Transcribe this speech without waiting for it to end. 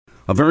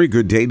A very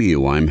good day to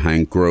you. I'm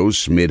Hank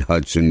Gross,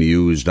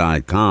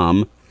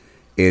 MidHudsonNews.com.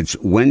 It's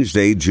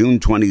Wednesday,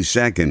 June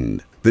 22nd.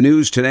 The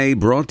news today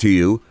brought to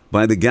you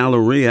by the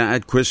Galleria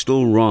at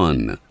Crystal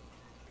Run.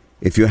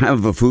 If you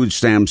have a Food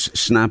Stamps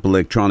SNAP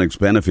Electronics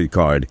benefit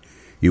card,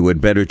 you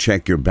would better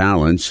check your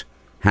balance.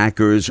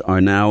 Hackers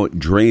are now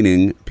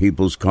draining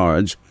people's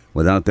cards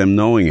without them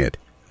knowing it.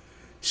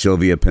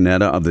 Sylvia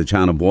Panetta of the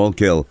town of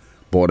Wallkill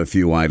bought a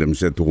few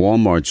items at the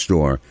Walmart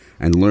store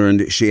and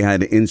learned she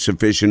had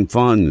insufficient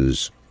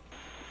funds.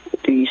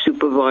 The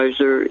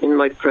supervisor in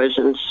my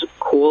presence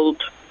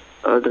called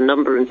the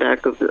number in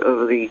back of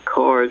the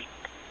card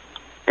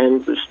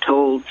and was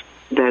told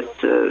that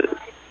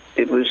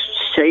it was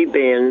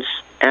Saban's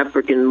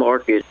African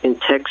Market in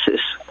Texas.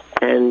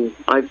 And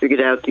I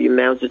figured out the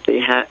amount that they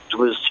had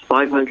was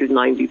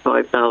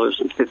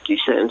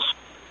 $595.50.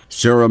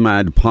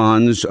 Suramad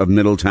Pons of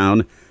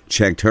Middletown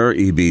checked her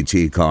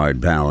EBT card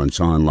balance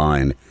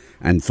online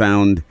and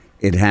found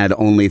it had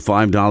only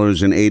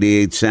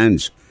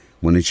 $5.88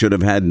 when it should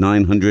have had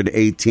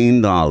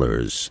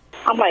 $918.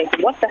 I'm like,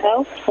 what the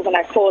hell? So when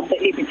I called the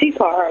EBT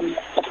card,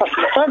 the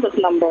customer service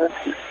number,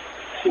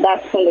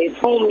 that's when they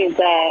told me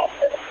that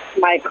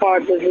my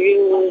card was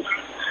used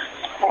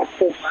at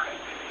this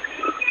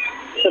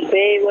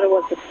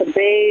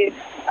Sabay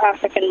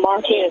African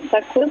Market in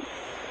Texas.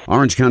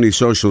 Orange County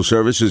Social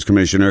Services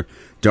Commissioner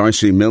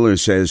Darcy Miller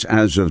says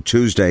as of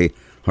Tuesday,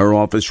 her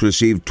office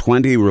received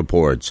 20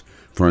 reports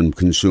from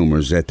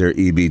consumers that their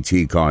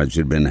EBT cards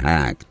had been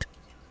hacked.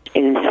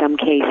 In some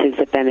cases,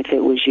 the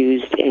benefit was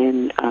used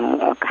in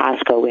a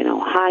Costco in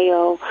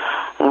Ohio.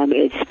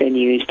 It's been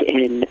used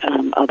in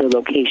other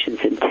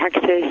locations in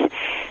Texas.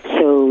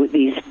 So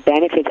these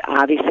benefits,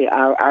 obviously,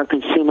 our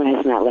consumer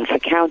has not left the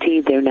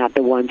county. They're not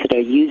the ones that are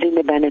using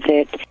the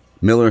benefit.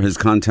 Miller has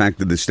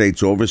contacted the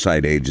state's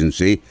oversight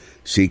agency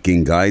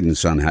seeking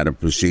guidance on how to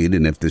proceed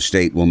and if the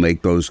state will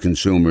make those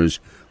consumers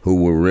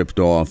who were ripped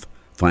off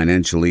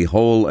financially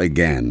whole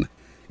again.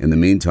 In the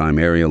meantime,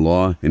 area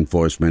law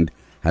enforcement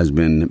has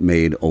been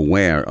made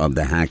aware of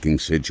the hacking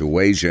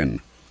situation.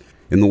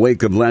 In the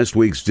wake of last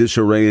week's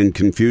disarray and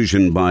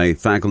confusion by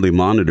faculty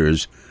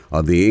monitors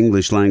of the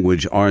English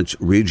Language Arts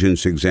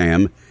Regents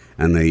exam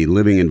and the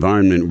Living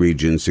Environment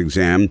Regents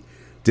exam,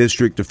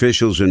 district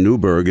officials in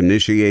Newburgh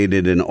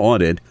initiated an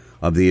audit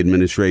of the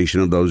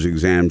administration of those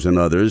exams and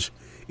others.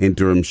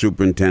 Interim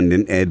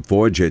Superintendent Ed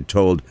Forget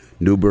told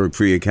Newburgh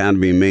Free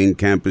Academy main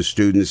campus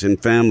students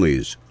and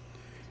families.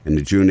 In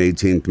the June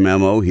 18th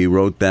memo, he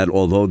wrote that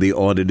although the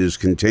audit is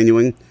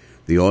continuing,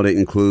 the audit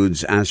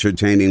includes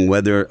ascertaining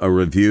whether a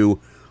review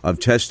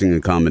of testing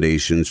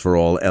accommodations for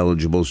all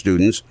eligible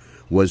students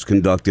was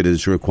conducted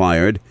as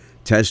required,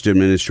 test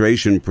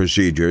administration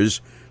procedures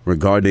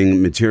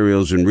regarding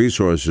materials and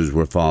resources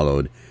were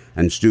followed,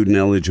 and student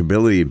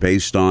eligibility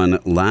based on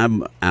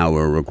lab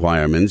hour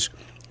requirements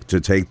to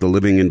take the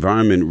Living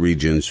Environment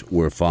Regents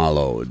were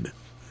followed.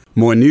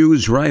 More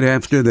news right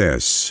after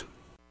this.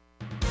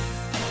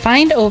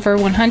 Find over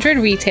 100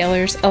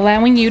 retailers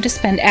allowing you to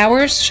spend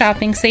hours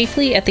shopping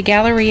safely at the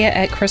Galleria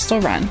at Crystal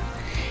Run.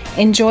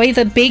 Enjoy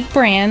the big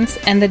brands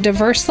and the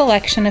diverse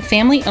selection of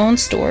family-owned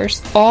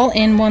stores all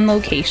in one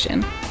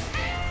location.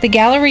 The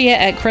Galleria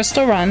at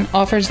Crystal Run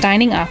offers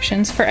dining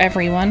options for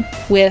everyone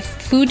with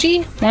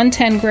Fuji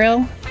 110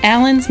 Grill,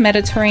 Allen's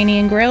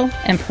Mediterranean Grill,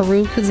 and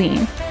Peru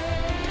Cuisine.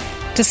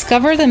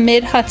 Discover the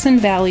Mid-Hudson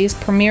Valley's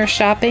premier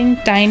shopping,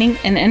 dining,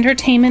 and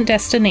entertainment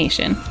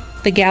destination,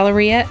 the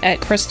Galleria at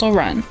Crystal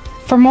Run.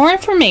 For more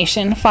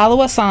information,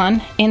 follow us on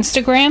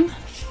Instagram,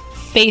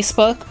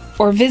 Facebook,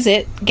 or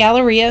visit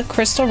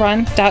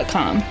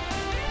GalleriaCrystalRun.com.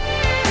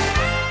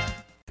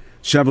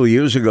 Several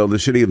years ago, the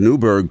city of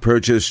Newburgh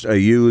purchased a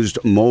used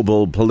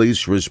mobile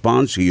police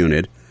response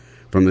unit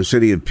from the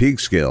city of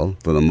Peekskill.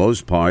 For the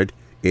most part,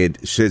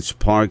 it sits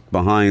parked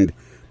behind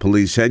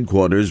police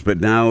headquarters,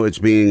 but now it's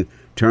being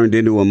turned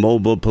into a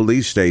mobile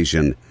police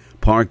station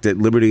parked at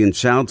Liberty and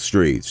South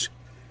Streets.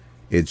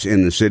 It's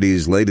in the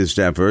city's latest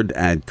effort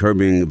at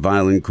curbing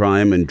violent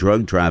crime and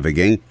drug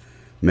trafficking.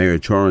 Mayor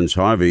Torrance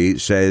Harvey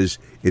says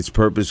its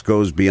purpose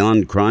goes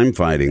beyond crime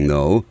fighting,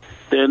 though.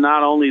 They're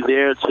not only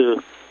there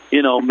to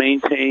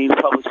maintain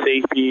public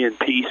safety and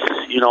peace,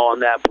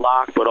 on that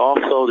block, but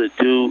also to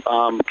do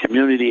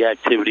community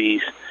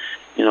activities,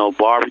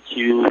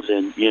 barbecues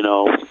and,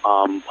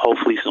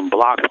 hopefully some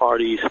block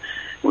parties.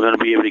 We're going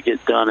to be able to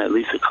get done at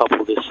least a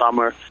couple this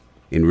summer.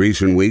 In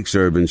recent weeks,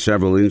 there have been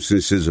several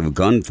instances of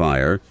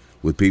gunfire,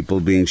 with people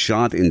being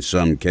shot in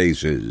some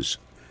cases.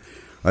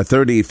 A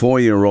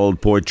 34-year-old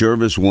Port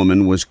Jervis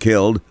woman was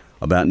killed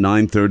about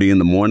 9:30 in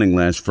the morning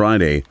last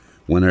Friday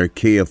when her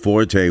Kia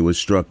Forte was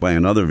struck by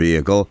another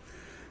vehicle.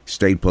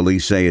 State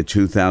police say a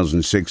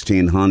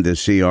 2016 Honda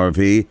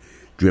CR-V,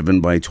 driven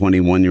by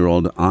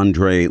 21-year-old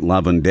Andre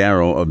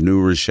Lavandero of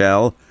New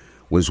Rochelle,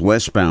 was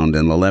westbound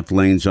in the left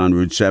lanes on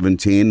Route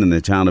 17 in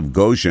the town of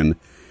Goshen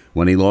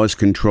when he lost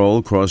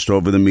control, crossed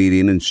over the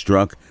median, and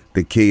struck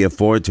the Kia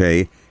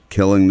Forte,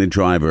 killing the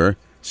driver,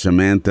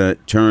 Samantha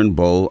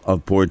Turnbull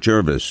of Port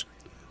Jervis.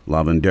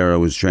 Lavandero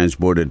was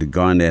transported to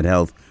Garnet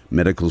Health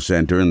Medical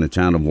Center in the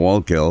town of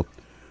Wallkill.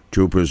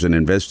 Troopers and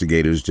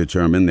investigators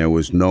determined there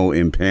was no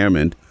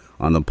impairment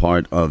on the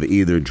part of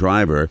either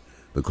driver.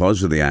 The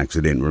cause of the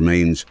accident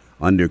remains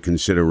under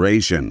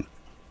consideration.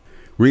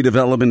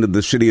 Redevelopment of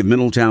the city of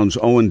Middletown's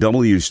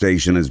O&W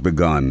station has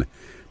begun.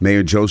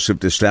 Mayor Joseph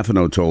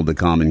DeStefano told the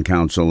Common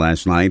Council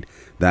last night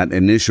that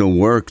initial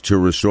work to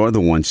restore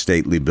the once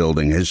stately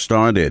building has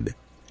started.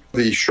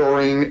 The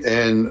shoring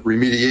and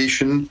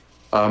remediation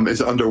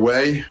is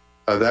underway.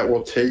 That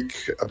will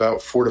take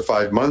about 4 to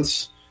 5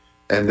 months.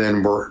 And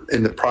then we're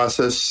in the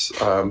process.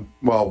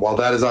 While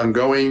that is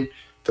ongoing,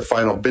 the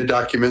final bid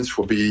documents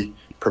will be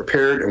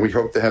prepared, and we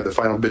hope to have the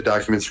final bid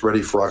documents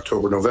ready for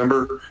October,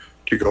 November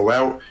to go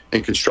out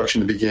and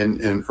construction to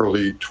begin in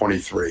early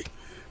 23.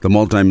 The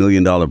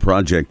multi-million-dollar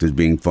project is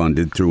being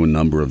funded through a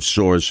number of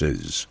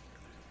sources.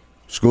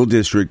 School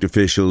district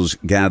officials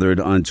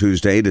gathered on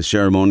Tuesday to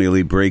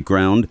ceremonially break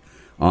ground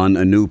on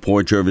a new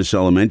Port Jervis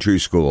Elementary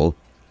School.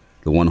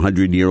 The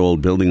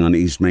 100-year-old building on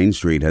East Main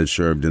Street has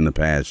served in the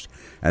past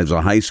as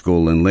a high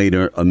school and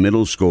later a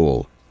middle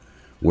school.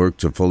 Work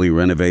to fully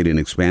renovate and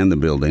expand the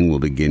building will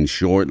begin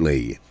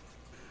shortly.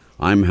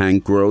 I'm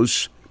Hank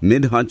Gross,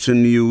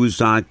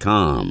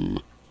 MidHudsonNews.com.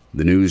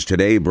 The news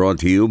today brought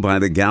to you by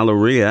the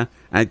Galleria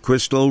at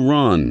Crystal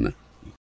Run.